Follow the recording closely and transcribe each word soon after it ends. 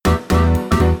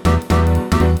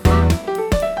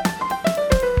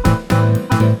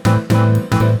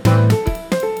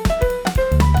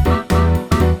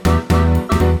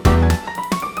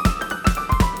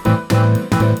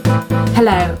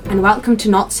and welcome to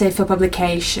Not Safe for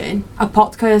Publication, a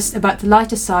podcast about the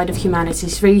lighter side of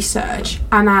humanities research.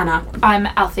 I'm Anna. I'm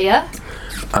Althea.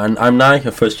 And I'm Nye,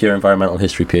 a first-year environmental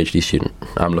history PhD student.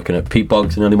 I'm looking at peat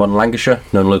bogs in early modern Lancashire,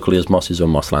 known locally as mosses or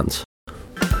mosslands.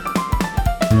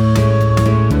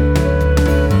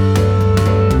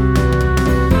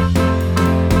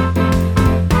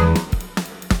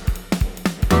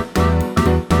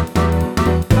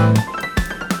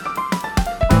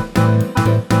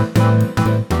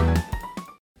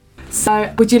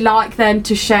 So, would you like then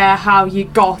to share how you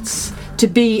got to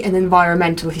be an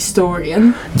environmental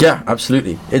historian? Yeah,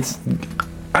 absolutely. It's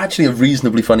actually a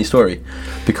reasonably funny story,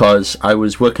 because I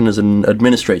was working as an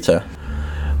administrator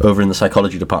over in the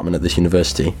psychology department at this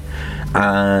university,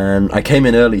 and I came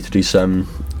in early to do some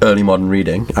early modern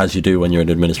reading, as you do when you're an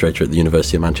administrator at the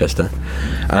University of Manchester.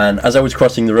 And as I was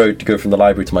crossing the road to go from the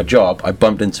library to my job, I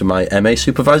bumped into my MA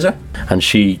supervisor, and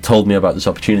she told me about this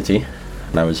opportunity,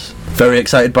 and I was very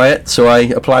excited by it, so I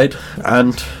applied,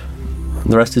 and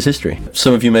the rest is history.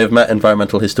 Some of you may have met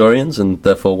environmental historians and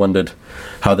therefore wondered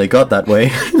how they got that way.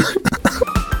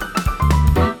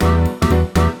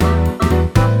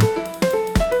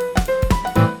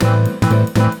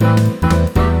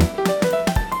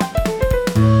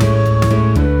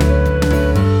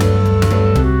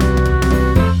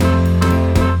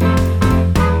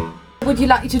 Would you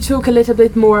like to talk a little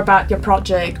bit more about your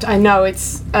project? I know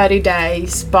it's early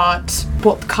days, but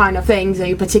what kind of things are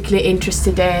you particularly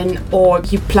interested in or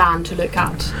you plan to look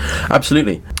at?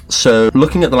 Absolutely. So,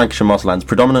 looking at the Lancashire mosslands,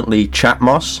 predominantly Chat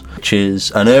Moss, which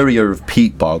is an area of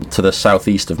peat bog to the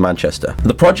southeast of Manchester.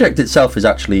 The project itself is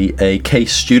actually a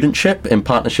case studentship in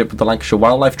partnership with the Lancashire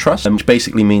Wildlife Trust, which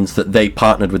basically means that they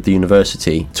partnered with the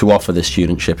university to offer this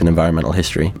studentship in environmental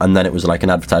history, and then it was like an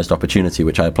advertised opportunity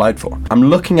which I applied for. I'm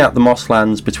looking at the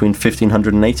mosslands between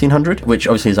 1500 and 1800, which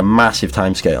obviously is a massive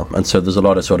timescale, and so there's a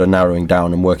lot of sort of narrowing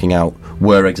down and working out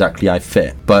where exactly I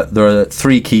fit. But there are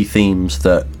three key themes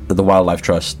that the Wildlife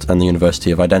Trust and the university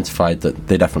have identified that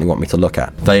they definitely want me to look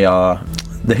at. They are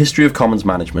the history of commons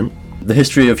management, the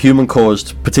history of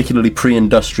human-caused, particularly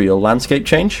pre-industrial landscape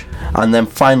change, and then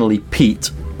finally peat,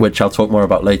 which I'll talk more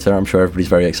about later, I'm sure everybody's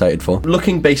very excited for.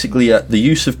 Looking basically at the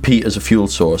use of peat as a fuel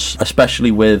source, especially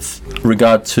with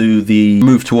regard to the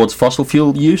move towards fossil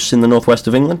fuel use in the northwest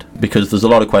of England, because there's a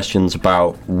lot of questions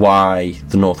about why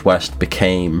the northwest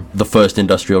became the first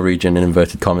industrial region, in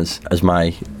inverted commas, as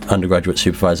my undergraduate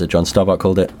supervisor John Starbuck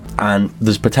called it. And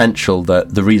there's potential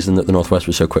that the reason that the northwest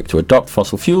was so quick to adopt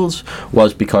fossil fuels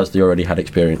was because they already had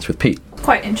experience with peat.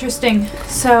 Quite interesting.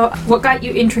 So, what got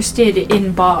you interested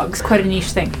in bogs? Quite a niche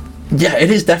thing. Yeah,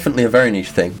 it is definitely a very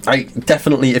niche thing.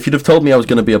 If you'd have told me I was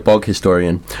going to be a bog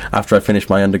historian after I finished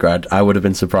my undergrad, I would have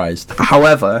been surprised.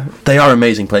 However, they are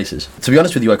amazing places. To be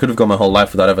honest with you, I could have gone my whole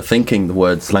life without ever thinking the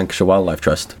words Lancashire Wildlife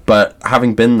Trust. But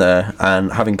having been there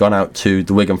and having gone out to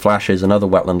the Wigan Flashes and other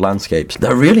wetland landscapes,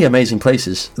 they're really amazing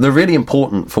places. They're really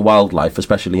important for wildlife,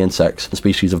 especially insects. The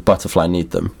species of butterfly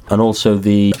need them. And also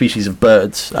the species of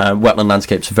birds, wetland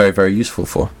landscapes are very, very useful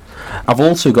for. I've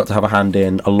also got to have a hand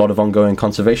in a lot of ongoing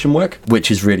conservation work,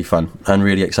 which is really fun and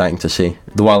really exciting to see.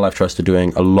 The Wildlife Trust are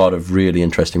doing a lot of really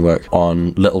interesting work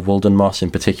on Little Walden moss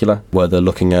in particular, where they're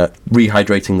looking at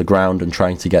rehydrating the ground and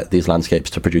trying to get these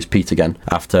landscapes to produce peat again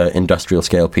after industrial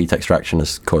scale peat extraction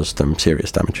has caused them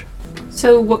serious damage.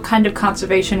 So what kind of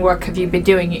conservation work have you been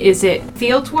doing? Is it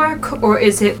field work or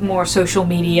is it more social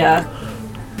media?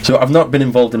 So I've not been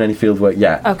involved in any fieldwork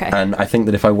yet. Okay. And I think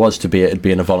that if I was to be, it'd be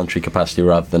in a voluntary capacity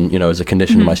rather than, as a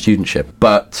condition of my studentship.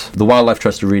 But the Wildlife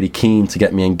Trust are really keen to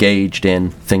get me engaged in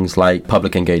things like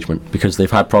public engagement, because they've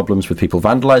had problems with people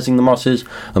vandalising the mosses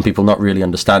and people not really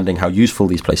understanding how useful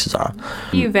these places are.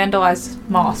 You vandalise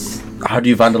moss? How do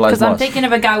you vandalise moss? Because I'm thinking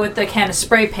of a guy with a can of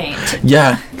spray paint.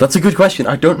 Yeah, that's a good question.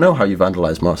 I don't know how you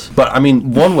vandalise moss. But, I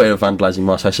mean, one way of vandalising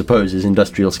moss, I suppose, is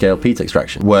industrial scale peat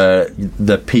extraction, where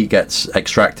the peat gets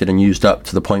extracted and used up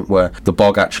to the point where the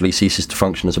bog actually ceases to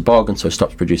function as a bog and so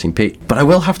stops producing peat. But I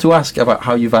will have to ask about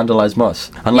how you vandalise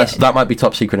moss, unless that might be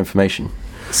top secret information.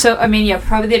 So, I mean,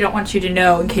 probably they don't want you to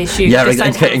know in case you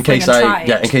decide to in case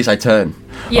I turn.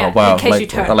 Yeah, oh, wow. In case you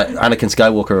turn. Like Anakin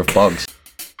Skywalker of bogs.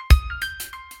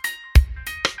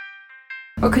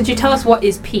 Or could you tell us what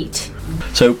is peat?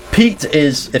 So peat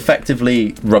is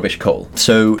effectively rubbish coal.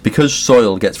 So because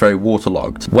soil gets very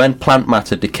waterlogged, when plant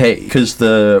matter decays, because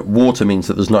the water means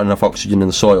that there's not enough oxygen in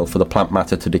the soil for the plant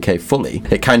matter to decay fully,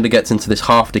 it kind of gets into this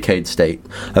half-decayed state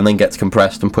and then gets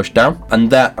compressed and pushed down. And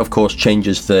that, of course,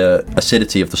 changes the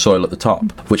acidity of the soil at the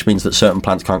top, which means that certain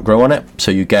plants can't grow on it.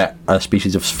 So you get a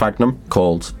species of sphagnum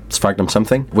called sphagnum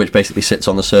something, which basically sits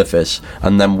on the surface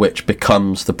and then which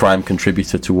becomes the prime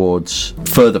contributor towards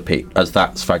further peat as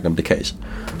that sphagnum decays.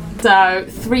 So,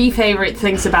 3 favourite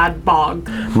things about bog.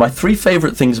 My 3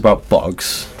 favourite things about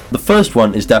bogs. The first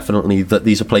one is definitely that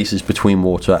these are places between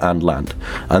water and land,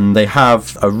 and they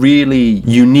have a really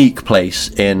unique place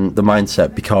in the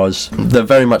mindset because they're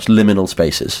very much liminal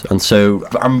spaces. And so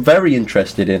I'm very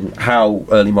interested in how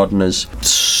early moderners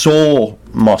saw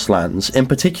mosslands, in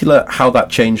particular how that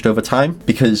changed over time,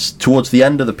 because towards the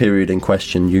end of the period in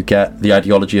question you get the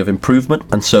ideology of improvement,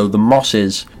 and so the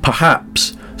mosses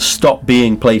perhaps stop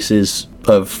being places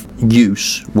of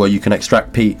use where you can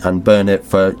extract peat and burn it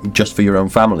for just for your own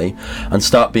family and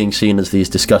start being seen as these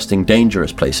disgusting,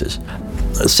 dangerous places.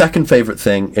 The second favourite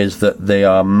thing is that they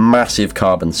are massive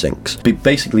carbon sinks.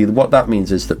 Basically what that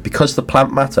means is that because the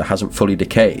plant matter hasn't fully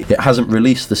decayed, it hasn't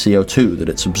released the CO2 that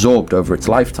it's absorbed over its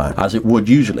lifetime as it would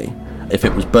usually if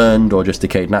it was burned or just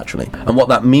decayed naturally. And what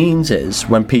that means is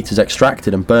when peat is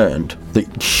extracted and burned, the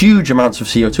huge amounts of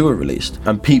CO2 are released,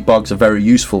 and peat bogs are very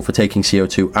useful for taking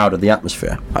CO2 out of the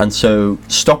atmosphere. And so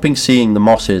stopping seeing the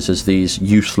mosses as these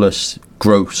useless,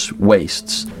 gross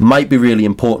wastes might be really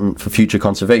important for future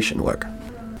conservation work.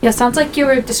 Yeah, sounds like you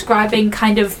were describing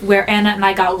kind of where Anna and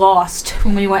I got lost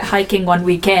when we went hiking one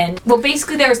weekend. Well,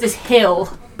 basically there was this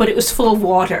hill, but it was full of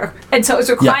water. And so as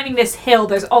we're climbing this hill,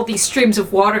 there's all these streams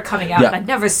of water coming out. And I'd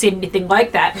never seen anything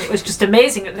like that. And it was just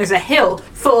amazing that there's a hill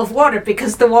full of water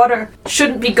because the water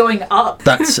shouldn't be going up.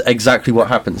 That's exactly what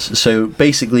happens. So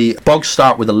basically, bogs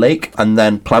start with a lake and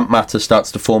then plant matter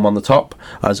starts to form on the top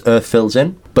as earth fills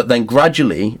in. But then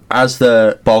gradually, as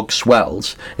the bog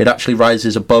swells, it actually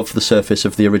rises above the surface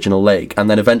of the original lake and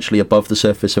then eventually above the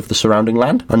surface of the surrounding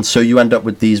land. And so you end up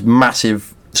with these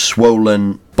massive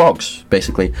swollen bogs,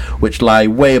 basically, which lie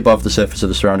way above the surface of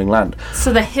the surrounding land.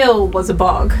 So the hill was a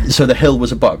bog. So the hill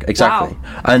was a bog, exactly.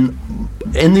 Wow. And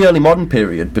in the early modern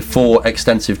period, before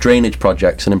extensive drainage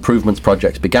projects and improvements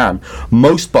projects began,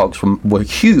 most bogs were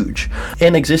huge.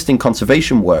 In existing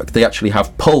conservation work, they actually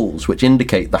have poles which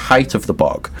indicate the height of the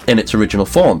bog in its original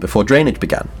form before drainage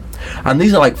began. And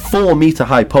these are like 4-meter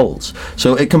high poles,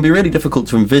 so it can be really difficult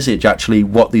to envisage actually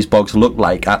what these bogs look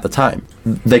like at the time.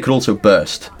 They could also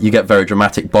burst. You get very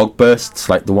dramatic bog bursts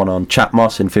like the one on Chat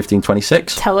Moss in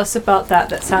 1526. Tell us about that.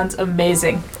 That sounds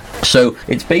amazing. So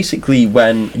it's basically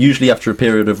when, usually after a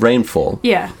period of rainfall,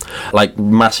 like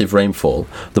massive rainfall,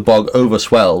 the bog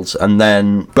overswells and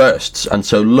then bursts, and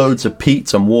so loads of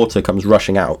peat and water comes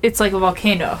rushing out. It's like a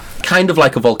volcano. Kind of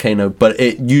like a volcano, but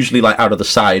it usually like out of the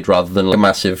side rather than like a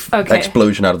massive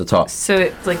explosion out of the top. So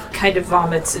it like kind of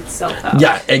vomits itself out.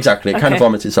 Yeah, exactly. It kind of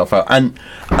vomits itself out. And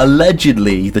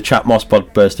allegedly, the Chat Moss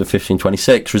bog burst of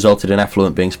 1526 resulted in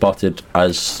effluent being spotted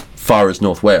as far as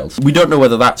North Wales. We don't know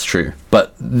whether that's true,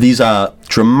 but these are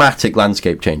dramatic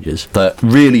landscape changes that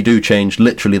really do change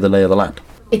literally the lay of the land.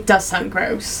 It does sound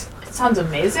gross. It sounds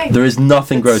amazing. There is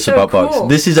nothing gross about bogs.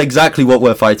 This is exactly what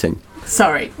we're fighting.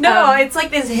 Sorry. No, it's like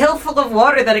this hill full of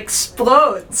water that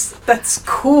explodes. That's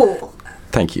cool.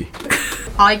 Thank you.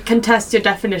 I contest your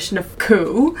definition of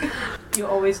cool. You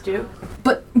always do.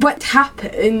 But what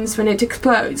happens when it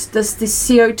explodes? Does the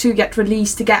CO2 get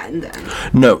released again then?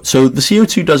 No, so the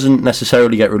CO2 doesn't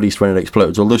necessarily get released when it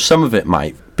explodes, although some of it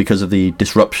might because of the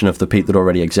disruption of the peat that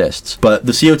already exists. But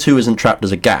the CO2 isn't trapped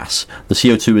as a gas. The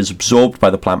CO2 is absorbed by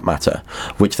the plant matter,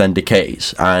 which then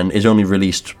decays and is only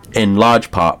released in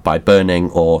large part by burning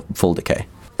or full decay.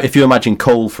 If you imagine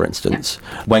coal, for instance,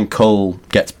 when coal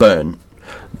gets burnt,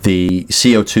 the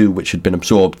CO2 which had been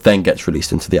absorbed then gets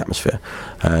released into the atmosphere,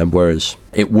 whereas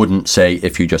it wouldn't, say,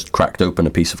 if you just cracked open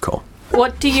a piece of coal.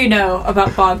 What do you know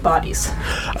about bog bodies?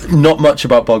 Not much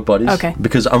about bog bodies, okay,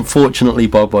 because unfortunately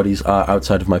bog bodies are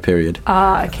outside of my period.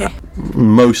 Okay.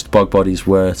 Most bog bodies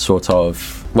were sort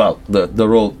of, well,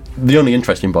 they're all, the only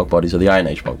interesting bog bodies are the Iron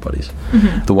Age bog bodies,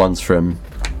 the ones from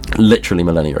literally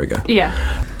millennia ago.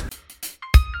 Yeah.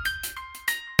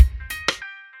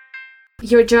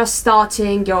 You're just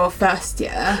starting your first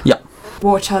year. Yeah.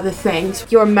 What are the things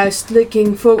you're most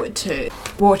looking forward to?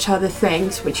 What are the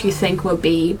things which you think will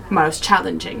be most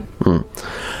challenging?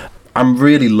 I'm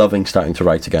really loving starting to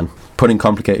write again. Putting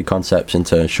complicated concepts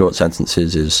into short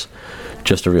sentences is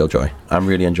just a real joy. I'm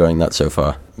really enjoying that so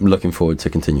far. I'm looking forward to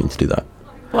continuing to do that.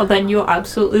 Well, then you'll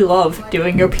absolutely love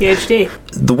doing your PhD.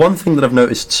 The one thing that I've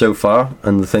noticed so far,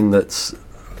 and the thing that's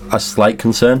a slight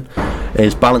concern,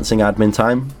 is balancing admin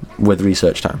time with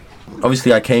research time.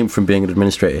 Obviously, I came from being an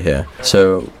administrator here,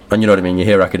 so, and you know what I mean, you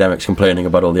hear academics complaining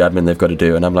about all the admin they've got to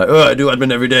do, and I'm like, oh, I do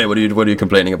admin every day, what are you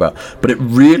complaining about? But it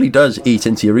really does eat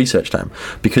into your research time,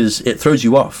 because it throws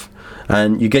you off,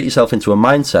 and you get yourself into a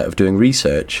mindset of doing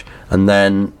research, and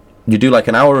then you do like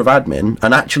an hour of admin,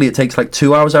 and actually it takes like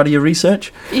 2 hours out of your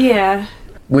research. Yeah.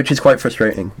 Which is quite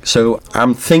frustrating. So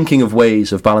I'm thinking of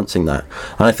ways of balancing that.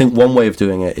 And I think one way of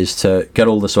doing it is to get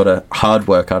all the sort of hard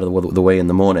work out of the way in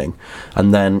the morning,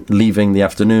 and then leaving the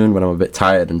afternoon when I'm a bit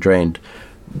tired and drained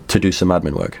to do some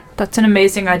admin work. That's an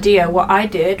amazing idea. What I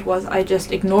did was I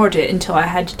just ignored it until I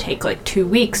had to take like 2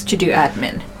 weeks to do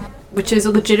admin, which is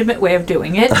a legitimate way of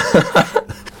doing it.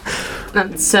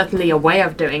 That's certainly a way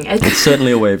of doing it. It's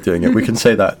certainly a way of doing it. We can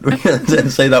say that. We can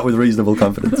say that with reasonable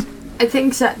confidence. I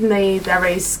think certainly there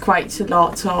is quite a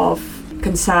lot of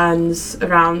concerns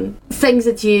around things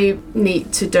that you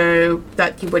need to do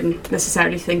that you wouldn't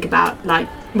necessarily think about, like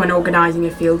when organising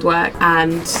a field work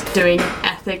and doing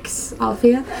ethics,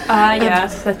 Althea.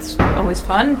 Yes, that's always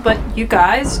fun, but you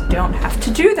guys don't have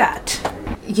to do that.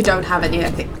 You don't have any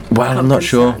ethics. Well, I'm not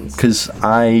sure, because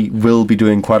I will be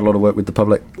doing quite a lot of work with the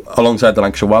public alongside the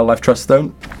Lancashire Wildlife Trust,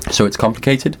 though, so it's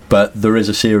complicated. But there is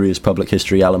a serious public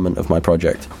history element of my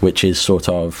project, which is sort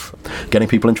of getting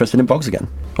people interested in bogs again,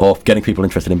 or getting people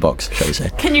interested in bogs, shall we say.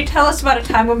 Can you tell us about a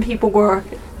time when people were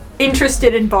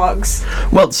interested in bogs?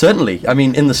 Well, certainly. I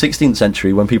mean, in the 16th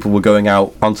century, when people were going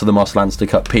out onto the mosslands to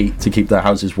cut peat to keep their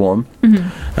houses warm,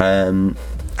 and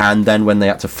then when they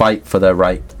had to fight for their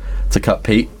right to cut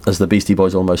peat, as the Beastie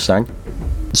Boys almost sang,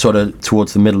 sort of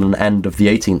towards the middle and end of the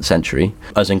 18th century,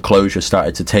 as enclosure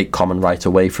started to take common right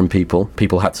away from people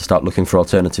had to start looking for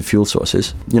alternative fuel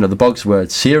sources. You know, the bogs were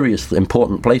serious,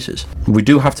 important places. We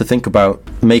do have to think about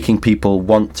making people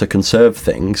want to conserve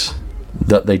things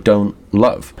that they don't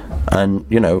love. And,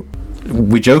 you know,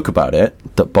 we joke about it,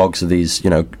 that bogs are these, you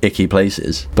know, icky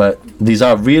places, but these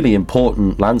are really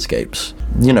important landscapes.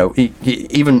 You know,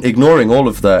 even ignoring all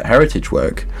of the heritage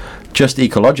work, just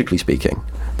ecologically speaking,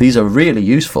 these are really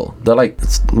useful. They're like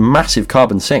massive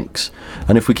carbon sinks,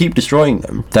 and if we keep destroying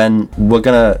them, then we're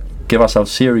gonna give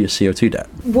ourselves serious CO2 debt.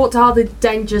 What are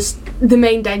the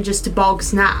main dangers to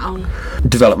bogs now?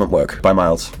 Development work by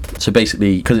miles. So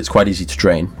basically, because it's quite easy to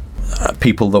drain,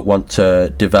 people that want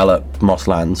to develop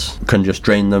mosslands can just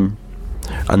drain them,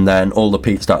 and then all the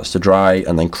peat starts to dry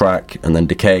and then crack and then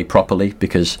decay properly,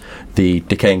 because the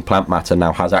decaying plant matter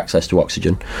now has access to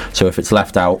oxygen. So if it's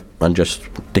left out and just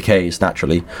decays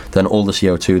naturally, then all the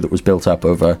CO2 that was built up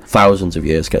over thousands of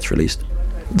years gets released.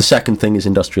 The second thing is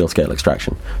industrial scale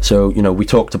extraction. So, you know, we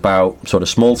talked about sort of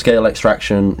small scale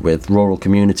extraction with rural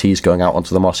communities going out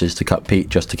onto the mosses to cut peat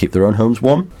just to keep their own homes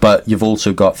warm. But you've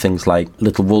also got things like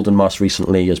Little Walden Moss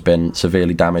recently has been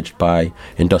severely damaged by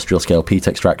industrial scale peat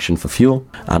extraction for fuel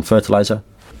and fertilizer.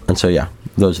 And so, yeah,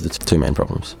 those are the two main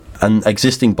problems. And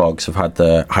existing bogs have had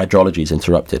the hydrologies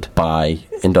interrupted by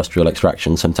industrial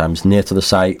extraction, sometimes near to the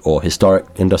site, or historic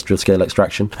industrial scale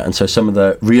extraction. And so some of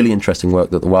the really interesting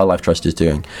work that the Wildlife Trust is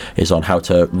doing is on how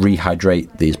to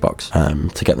rehydrate these bogs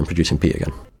to get them producing peat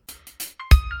again.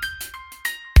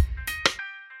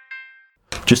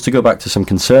 Just to go back to some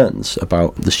concerns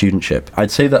about the studentship,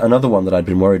 I'd say that another one that I'd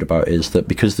been worried about is that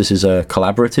because this is a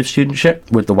collaborative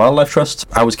studentship with the Wildlife Trust,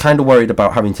 I was kind of worried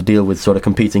about having to deal with sort of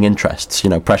competing interests, you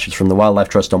know, pressures from the Wildlife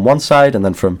Trust on one side and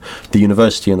then from the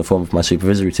university in the form of my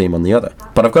supervisory team on the other.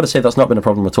 But I've got to say that's not been a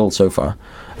problem at all so far.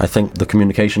 I think the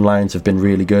communication lines have been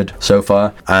really good so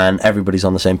far, and everybody's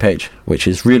on the same page, which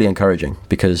is really encouraging,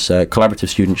 because collaborative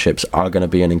studentships are going to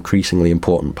be an increasingly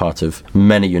important part of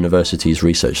many universities'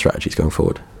 research strategies going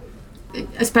forward.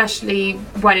 Especially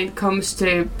when it comes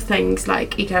to things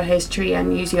like ecohistory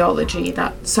and museology,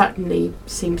 that certainly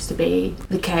seems to be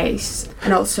the case,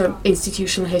 and also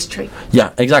institutional history.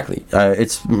 Yeah, exactly.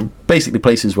 It's basically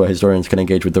places where historians can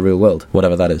engage with the real world,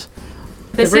 whatever that is.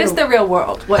 This is the real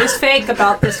world. What is fake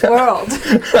about this world?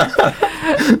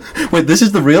 Wait, this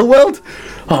is the real world?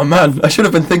 Oh man, I should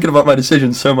have been thinking about my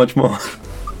decisions so much more.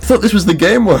 I thought this was the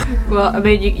game world. Well, I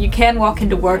mean, you can walk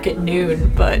into work at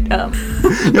noon, but...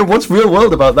 Yeah, what's real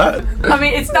world about that? I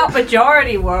mean, it's not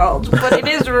majority world, but it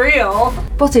is real.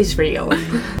 What is real?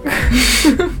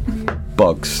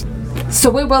 Bugs. So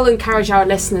we will encourage our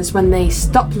listeners, when they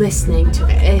stop listening to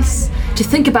this, to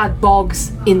think about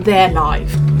bogs in their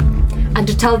life, and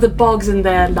to tell the bogs in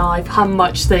their life how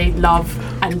much they love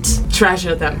and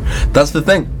treasure them. That's the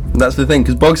thing. That's the thing,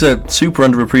 because bogs are super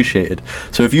underappreciated.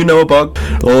 So if you know a bog,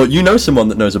 or you know someone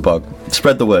that knows a bog,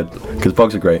 spread the word, because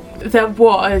bogs are great. There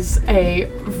was a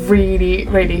really,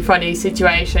 really funny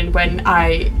situation when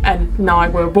I and Nye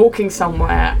were walking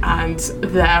somewhere, and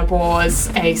there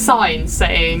was a sign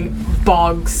saying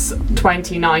Bogs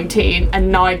 2019,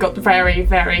 and Nye got very,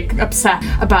 very upset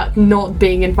about not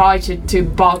being invited to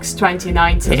Bogs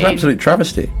 2019. It's an absolute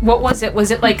travesty. What was it? Was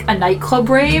it like a nightclub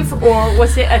rave, or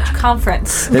was it a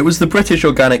conference? It was the British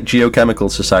Organic Geochemical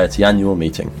Society annual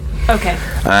meeting. Okay.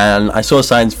 And I saw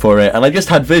signs for it, and I just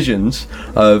had visions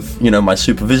of, my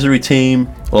supervisory team,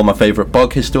 all my favourite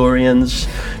bog historians,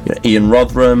 Ian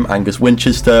Rotherham, Angus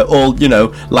Winchester, all,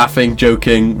 laughing,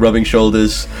 joking, rubbing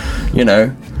shoulders,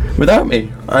 without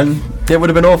me. And it would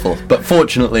have been awful. But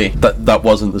fortunately, that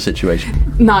wasn't the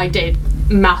situation. Nye did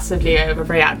massively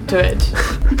overreact to it.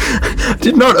 I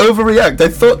did not overreact. I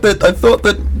thought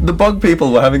that the bog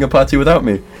people were having a party without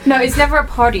me. No, it's never a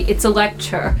party, it's a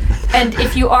lecture. And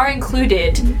if you are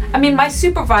included, my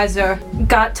supervisor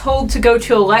got told to go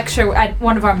to a lecture at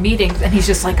one of our meetings, and he's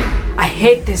just like, I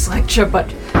hate this lecture,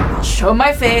 but I'll show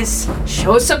my face,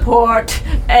 show support,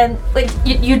 and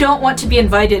you don't want to be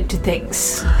invited to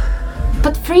things.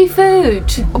 But free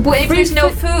food. Well, if there's no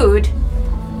food,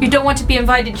 you don't want to be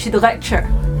invited to the lecture.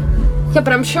 Yeah,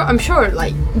 but I'm sure,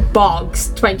 Bogs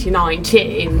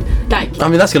 2019, that's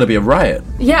going to be a riot.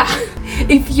 Yeah,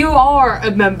 if you are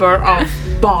a member of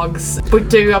Bogs, we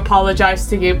do apologise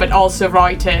to you, but also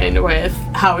write in with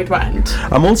how it went.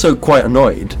 I'm also quite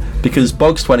annoyed because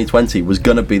Bogs 2020 was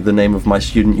going to be the name of my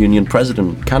student union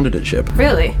president candidateship.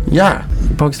 Really? Yeah,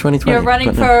 Bogs 2020. You're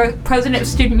running for president of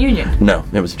student union? No,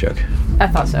 it was a joke. I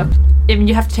thought so.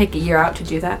 You have to take a year out to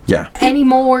do that. Yeah. Any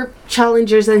more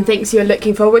challenges and things you're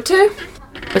looking forward to?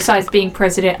 Besides being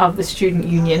president of the student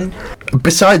union.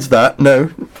 Besides that,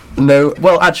 no.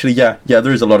 Well, actually, yeah,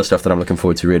 there is a lot of stuff that I'm looking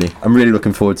forward to, really. I'm really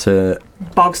looking forward to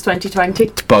Bogs 2020.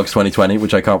 Bogs 2020,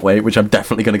 which I can't wait, which I'm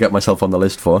definitely going to get myself on the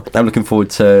list for. I'm looking forward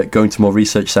to going to more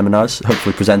research seminars,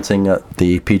 hopefully presenting at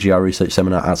the PGR research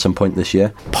seminar at some point this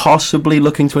year. Possibly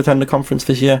looking to attend a conference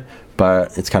this year,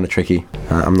 but it's kind of tricky.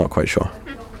 I'm not quite sure.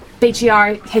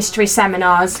 PGR history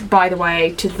seminars, by the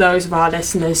way, to those of our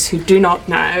listeners who do not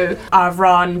know, are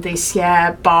run this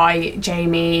year by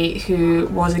Jamie, who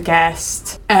was a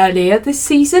guest earlier this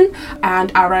season,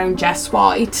 and our own Jess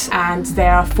White, and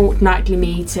they're a fortnightly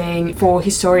meeting for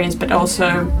historians but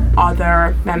also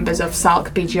other members of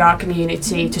Salk PGR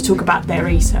community to talk about their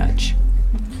research.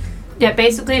 Yeah,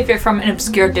 basically if you're from an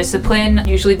obscure discipline,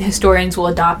 usually the historians will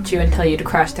adopt you and tell you to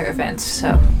crash their events,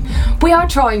 so. We are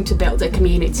trying to build a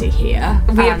community here.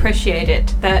 We appreciate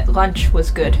it. That lunch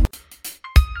was good.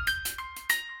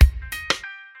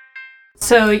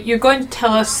 So you're going to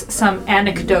tell us some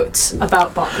anecdotes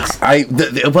about bogs.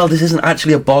 Well, this isn't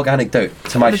actually a bog anecdote,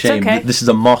 to my shame. Okay. This is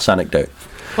a moss anecdote.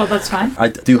 Well, that's fine. I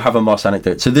do have a moss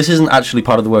anecdote. So this isn't actually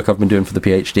part of the work I've been doing for the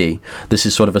PhD. This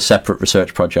is sort of a separate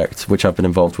research project which I've been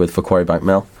involved with for Quarrybank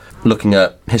Mill, looking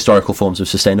at historical forms of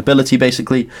sustainability,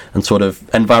 basically, and sort of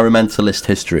environmentalist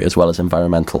history as well as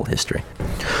environmental history.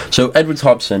 So Edwards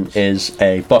Hobson is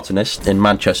a botanist in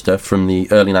Manchester from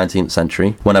the early 19th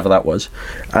century, whenever that was,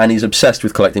 and he's obsessed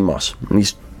with collecting moss. And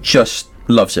he's just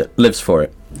loves it, lives for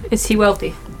it. Is he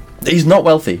wealthy? He's not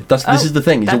wealthy. This is the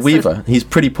thing. He's a weaver. He's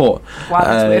pretty poor. Wow,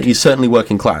 that's weird. He's certainly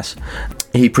working class.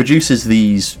 He produces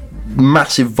these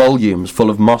massive volumes full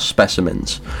of moss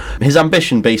specimens. His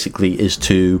ambition basically is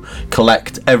to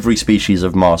collect every species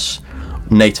of moss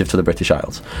native to the British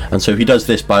Isles. And so he does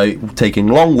this by taking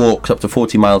long walks up to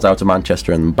 40 miles out of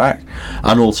Manchester and back,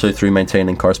 and also through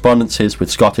maintaining correspondences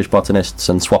with Scottish botanists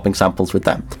and swapping samples with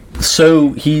them.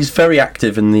 So he's very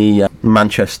active in the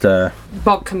Manchester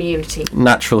Bog community.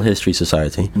 Natural History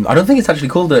Society. I don't think it's actually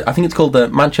called I think it's called the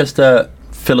Manchester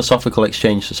Philosophical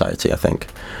Exchange Society, I think.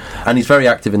 And he's very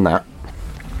active in that.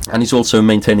 And he's also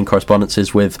maintaining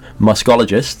correspondences with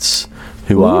muskologists,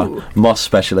 who are moss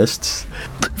specialists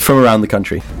from around the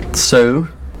country. So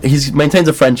he maintains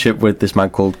a friendship with this man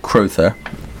called Crowther,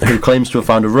 who claims to have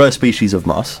found a rare species of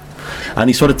moss. And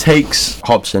he sort of takes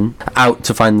Hobson out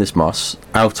to find this moss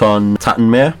out on Tatton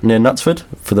Mere near Knutsford,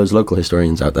 for those local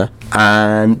historians out there.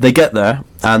 And they get there,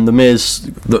 and the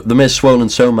mere's swollen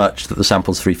so much that the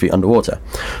sample's 3 feet underwater.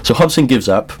 So Hobson gives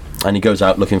up, and he goes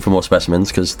out looking for more specimens,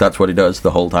 because that's what he does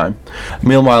the whole time.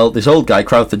 Meanwhile, this old guy,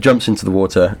 Crowther, jumps into the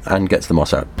water and gets the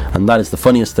moss out. And that is the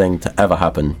funniest thing to ever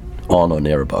happen on or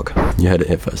near a bog. You heard it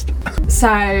here first.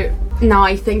 So,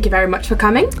 Nye, thank you very much for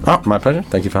coming. Oh, my pleasure.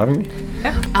 Thank you for having me.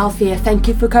 Althea, thank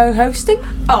you for co-hosting.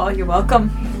 Oh, you're welcome.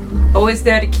 Always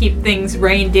there to keep things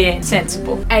reined in,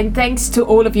 sensible. And thanks to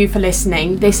all of you for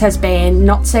listening. This has been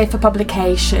Not Safe for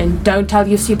Publication. Don't tell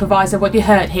your supervisor what you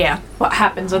heard here. What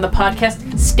happens on the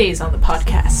podcast stays on the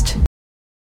podcast.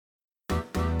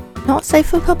 Not Safe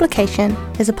for Publication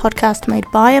is a podcast made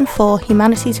by and for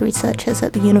humanities researchers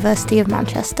at the University of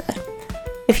Manchester.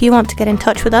 If you want to get in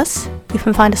touch with us, you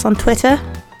can find us on Twitter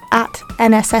at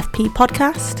NSFP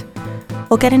Podcast,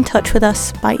 or get in touch with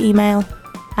us by email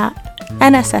at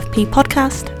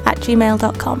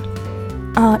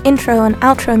nsfppodcast@gmail.com. Our intro and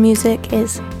outro music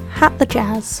is Hat the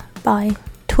Jazz by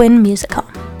Twin Musicom.